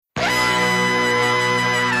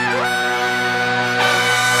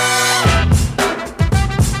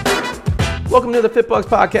Welcome to the FitBucks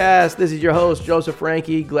Podcast. This is your host, Joseph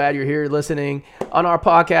Franke. Glad you're here listening. On our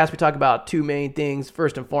podcast, we talk about two main things.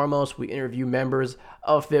 First and foremost, we interview members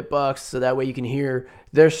of FitBucks so that way you can hear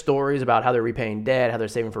their stories about how they're repaying debt, how they're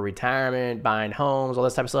saving for retirement, buying homes, all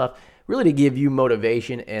this type of stuff, really to give you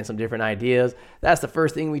motivation and some different ideas. That's the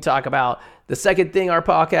first thing we talk about. The second thing our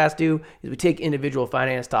podcasts do is we take individual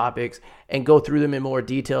finance topics and go through them in more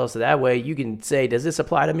detail so that way you can say, does this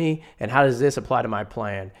apply to me and how does this apply to my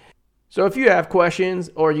plan? So if you have questions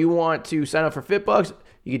or you want to sign up for FitBucks,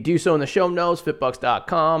 you can do so in the show notes,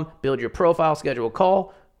 fitbucks.com. Build your profile, schedule a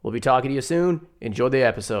call. We'll be talking to you soon. Enjoy the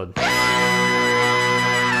episode.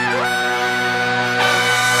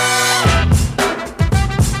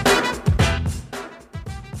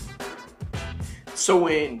 So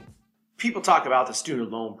when people talk about the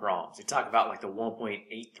student loan problems, they talk about like the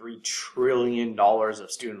 $1.83 trillion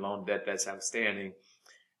of student loan debt that's outstanding.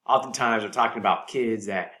 Oftentimes they're talking about kids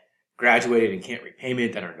that graduated and can't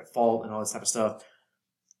repayment, that are in default and all this type of stuff,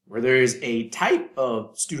 where there is a type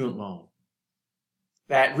of student loan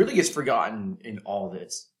that really gets forgotten in all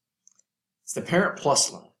this. It's the Parent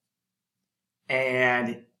Plus loan.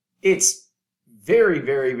 And it's very,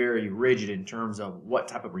 very, very rigid in terms of what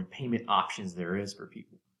type of repayment options there is for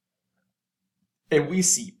people. And we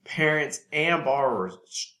see parents and borrowers,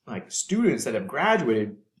 like students that have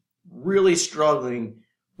graduated, really struggling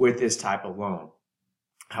with this type of loan.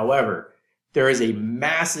 However, there is a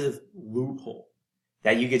massive loophole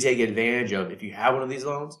that you can take advantage of if you have one of these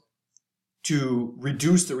loans to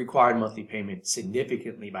reduce the required monthly payment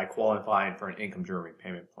significantly by qualifying for an income-driven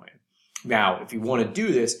repayment plan. Now, if you want to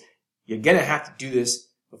do this, you're going to have to do this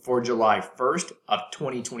before July 1st of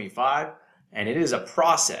 2025, and it is a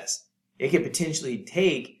process. It can potentially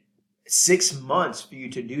take 6 months for you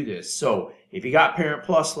to do this. So if you got Parent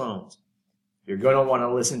Plus loans, you're going to want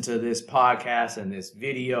to listen to this podcast and this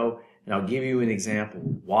video, and I'll give you an example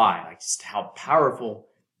why, like just how powerful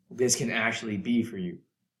this can actually be for you.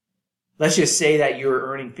 Let's just say that you're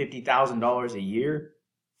earning $50,000 a year,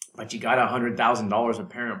 but you got $100,000 in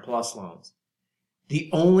Parent Plus loans.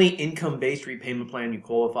 The only income-based repayment plan you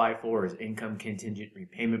qualify for is income contingent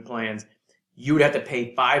repayment plans. You would have to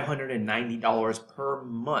pay $590 per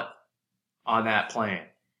month on that plan.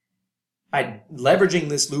 By leveraging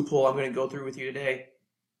this loophole I'm going to go through with you today,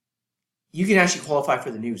 you can actually qualify for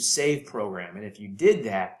the new SAVE program. And if you did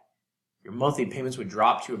that, your monthly payments would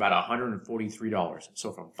drop to about $143.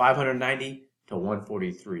 So from $590 to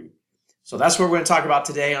 $143. So that's what we're going to talk about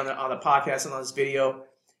today on the podcast and on this video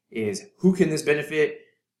is who can this benefit?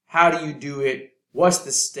 How do you do it? What's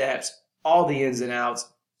the steps? All the ins and outs.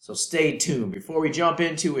 So stay tuned. Before we jump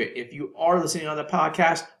into it, if you are listening on the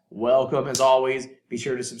podcast, welcome as always. Be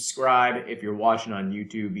sure to subscribe. If you're watching on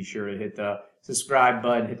YouTube, be sure to hit the subscribe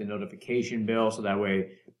button, hit the notification bell so that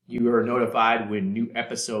way you are notified when new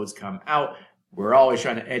episodes come out. We're always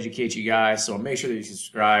trying to educate you guys, so make sure that you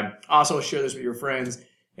subscribe. Also, share this with your friends.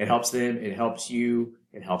 It helps them. It helps you.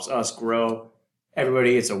 It helps us grow.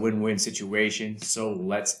 Everybody, it's a win-win situation, so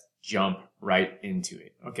let's jump right into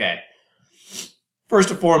it. Okay. First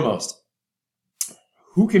and foremost,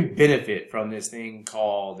 who can benefit from this thing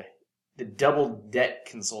called the double debt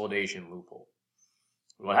consolidation loophole?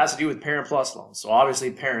 Well, it has to do with Parent Plus loans. So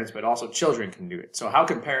obviously parents, but also children can do it. So how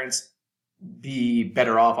can parents be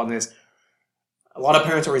better off on this? A lot of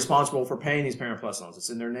parents are responsible for paying these Parent Plus loans. It's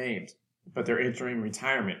in their names, but they're entering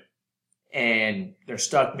retirement and they're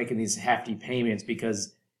stuck making these hefty payments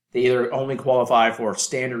because they either only qualify for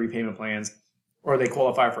standard repayment plans or they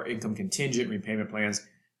qualify for income contingent repayment plans,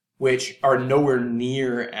 which are nowhere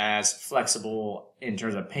near as flexible in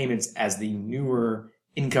terms of payments as the newer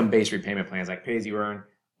income-based repayment plans like Pay-As-You-Earn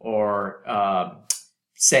or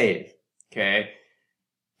SAVE, okay?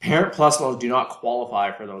 Parent Plus loans do not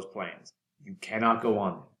qualify for those plans. You cannot go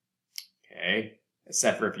on them, okay?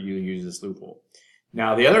 Except for if you use this loophole.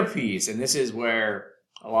 Now, the other piece, and this is where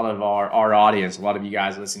a lot of our audience, a lot of you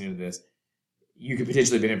guys listening to this, you could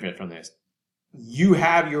potentially benefit from this. You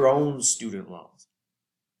have your own student loans,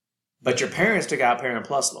 but your parents took out Parent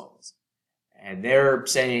Plus loans, and they're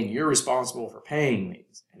saying you're responsible for paying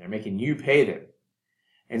these, and they're making you pay them.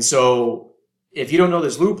 And so if you don't know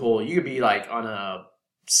this loophole, you could be like on a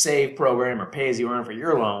SAVE program or Pay-As-You-Earn for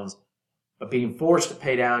your loans, but being forced to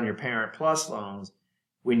pay down your Parent Plus loans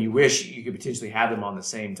when you wish you could potentially have them on the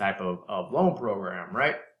same type of loan program,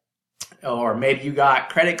 right? Or maybe you got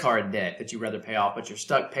credit card debt that you'd rather pay off, but you're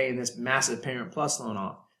stuck paying this massive Parent Plus loan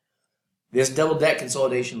off. This double debt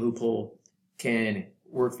consolidation loophole can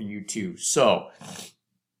work for you too. So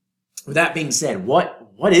with that being said, what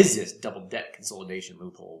is this double debt consolidation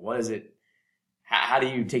loophole? What is it? How do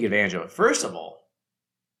you take advantage of it? First of all,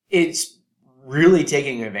 it's really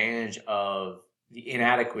taking advantage of the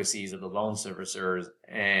inadequacies of the loan servicers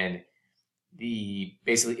and the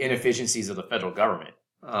basically inefficiencies of the federal government.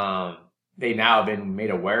 They now have been made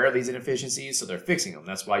aware of these inefficiencies, so they're fixing them.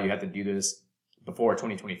 That's why you have to do this before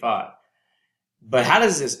 2025. But how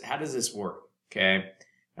does this work? Okay,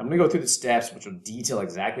 I'm going to go through the steps, which will detail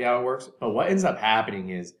exactly how it works. But what ends up happening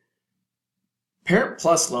is Parent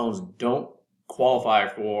Plus loans don't qualify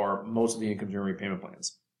for most of the income driven repayment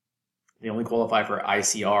plans. They only qualify for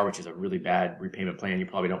ICR, which is a really bad repayment plan. You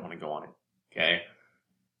probably don't want to go on it. Okay.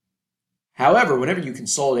 However, whenever you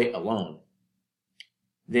consolidate a loan,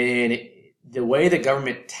 then the way the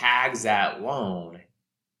government tags that loan,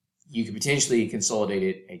 you could potentially consolidate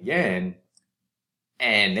it again,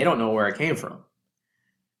 and they don't know where it came from.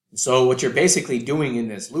 So what you're basically doing in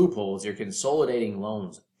this loophole is you're consolidating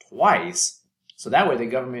loans twice, so that way the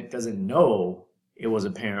government doesn't know it was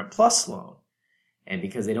a Parent Plus loan. And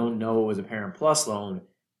because they don't know it was a Parent Plus loan,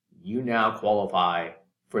 you now qualify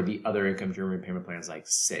for the other income-driven repayment plans like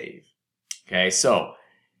SAVE. Okay, so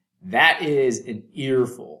that is an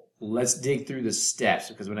earful. Let's dig through the steps,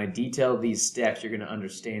 because when I detail these steps, you're going to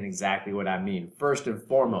understand exactly what I mean. First and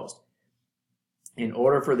foremost, in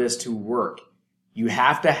order for this to work, you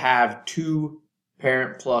have to have 2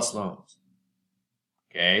 Parent Plus loans.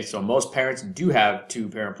 Okay, so most parents do have 2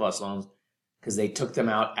 Parent Plus loans because they took them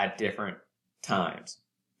out at different times.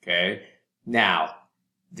 Okay, now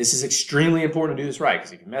this is extremely important to do this right,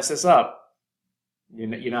 because if you mess this up, you're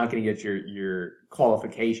not going to get your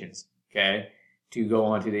qualifications, okay, to go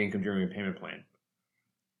on to the income driven repayment plan.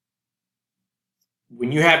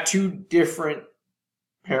 When you have 2 different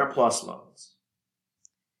Parent Plus loans,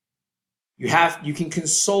 you can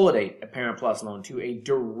consolidate a Parent Plus loan to a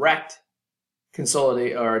direct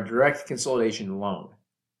consolidation loan.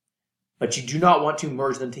 But you do not want to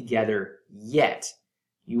merge them together yet.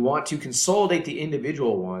 You want to consolidate the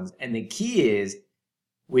individual ones, and the key is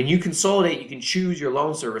when you consolidate, you can choose your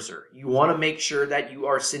loan servicer. You want to make sure that you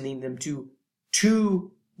are sending them to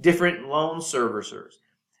 2 different loan servicers.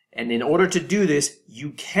 And in order to do this,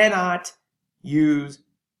 you cannot use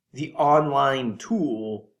the online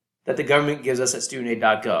tool that the government gives us at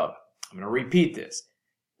studentaid.gov. I'm going to repeat this.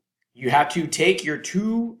 You have to take your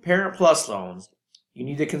 2 Parent Plus loans. You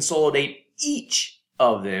need to consolidate each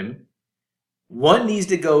of them. One needs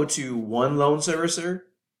to go to one loan servicer.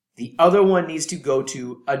 The other one needs to go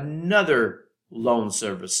to another loan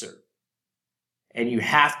servicer. And you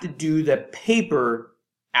have to do the paper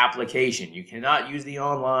application. You cannot use the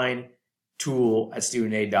online tool at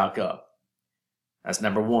studentaid.gov. That's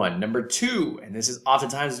number 1. Number 2, and this is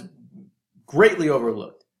oftentimes greatly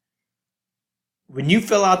overlooked. When you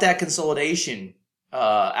fill out that consolidation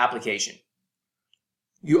application,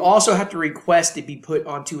 you also have to request it be put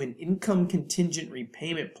onto an income contingent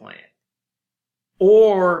repayment plan.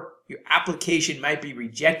 Or your application might be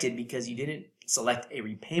rejected because you didn't select a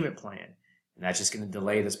repayment plan. And that's just going to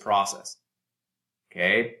delay this process.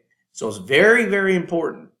 Okay? So it's very, very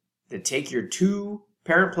important to take your 2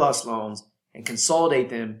 Parent Plus loans and consolidate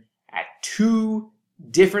them at 2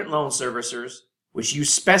 different loan servicers, which you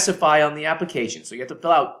specify on the application. So you have to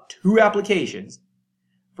fill out 2 applications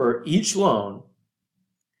for each loan.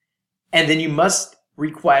 And then you must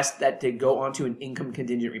request that to go onto an income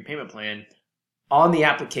contingent repayment plan on the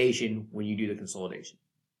application when you do the consolidation.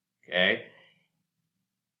 Okay?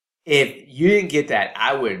 If you didn't get that,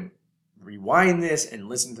 I would rewind this and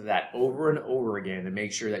listen to that over and over again to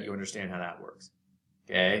make sure that you understand how that works.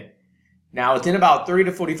 Okay? Now, within about 30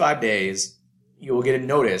 to 45 days, you will get a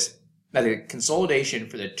notice that the consolidation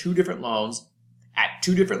for the 2 different loans at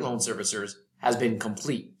 2 different loan servicers has been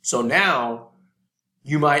complete. So now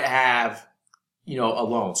you might have, a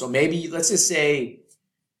loan. So maybe, let's just say,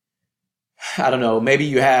 I don't know, maybe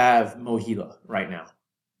you have Mohila right now,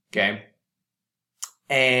 okay?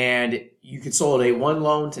 And you consolidate one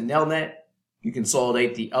loan to Nelnet, you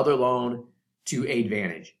consolidate the other loan to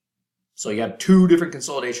Aidvantage. So you have 2 different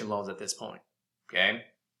consolidation loans at this point, okay?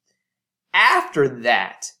 After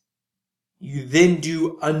that, you then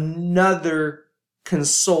do another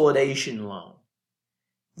consolidation loan.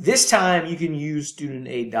 This time you can use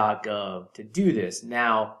studentaid.gov to do this.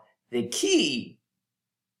 Now, the key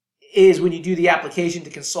is when you do the application to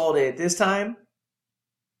consolidate it this time,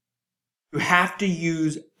 you have to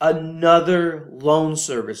use another loan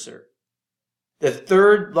servicer. The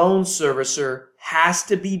 3rd loan servicer has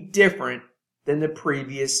to be different than the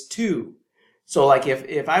previous 2. So like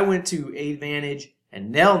if I went to Aidvantage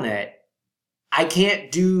and Nelnet, I can't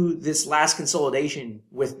do this last consolidation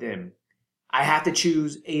with them. I have to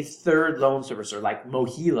choose a 3rd loan servicer like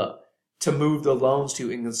Mohila to move the loans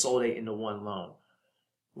to and consolidate into one loan.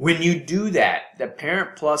 When you do that, the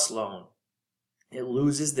Parent Plus loan, it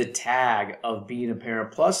loses the tag of being a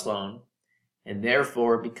Parent Plus loan and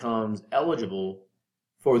therefore becomes eligible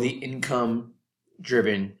for the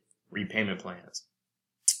income-driven repayment plans.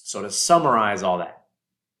 So to summarize all that,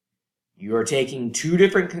 you are taking two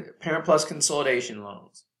different Parent Plus consolidation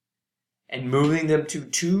loans and moving them to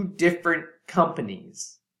two different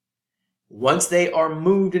companies. Once they are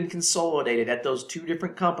moved and consolidated at those two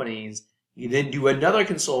different companies, you then do another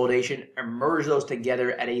consolidation and merge those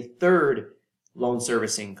together at a third loan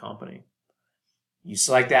servicing company. You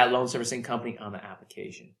select that loan servicing company on the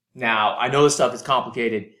application. Now, I know this stuff is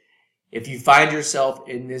complicated. If you find yourself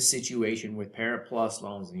in this situation with Parent Plus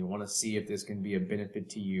loans and you want to see if this can be a benefit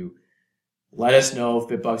to you, let us know,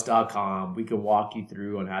 fitbucks.com. We can walk you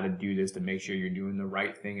through on how to do this to make sure you're doing the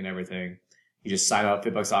right thing and everything. You just sign up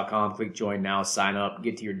at fitbucks.com, click join now, sign up,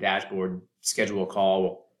 get to your dashboard, schedule a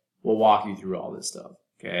call. We'll walk you through all this stuff,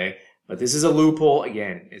 okay? But this is a loophole.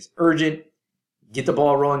 Again, it's urgent. Get the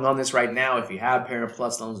ball rolling on this right now. If you have Parent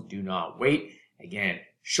Plus loans, do not wait. Again,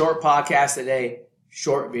 short podcast today,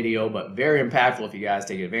 short video, but very impactful if you guys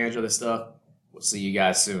take advantage of this stuff. We'll see you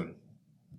guys soon.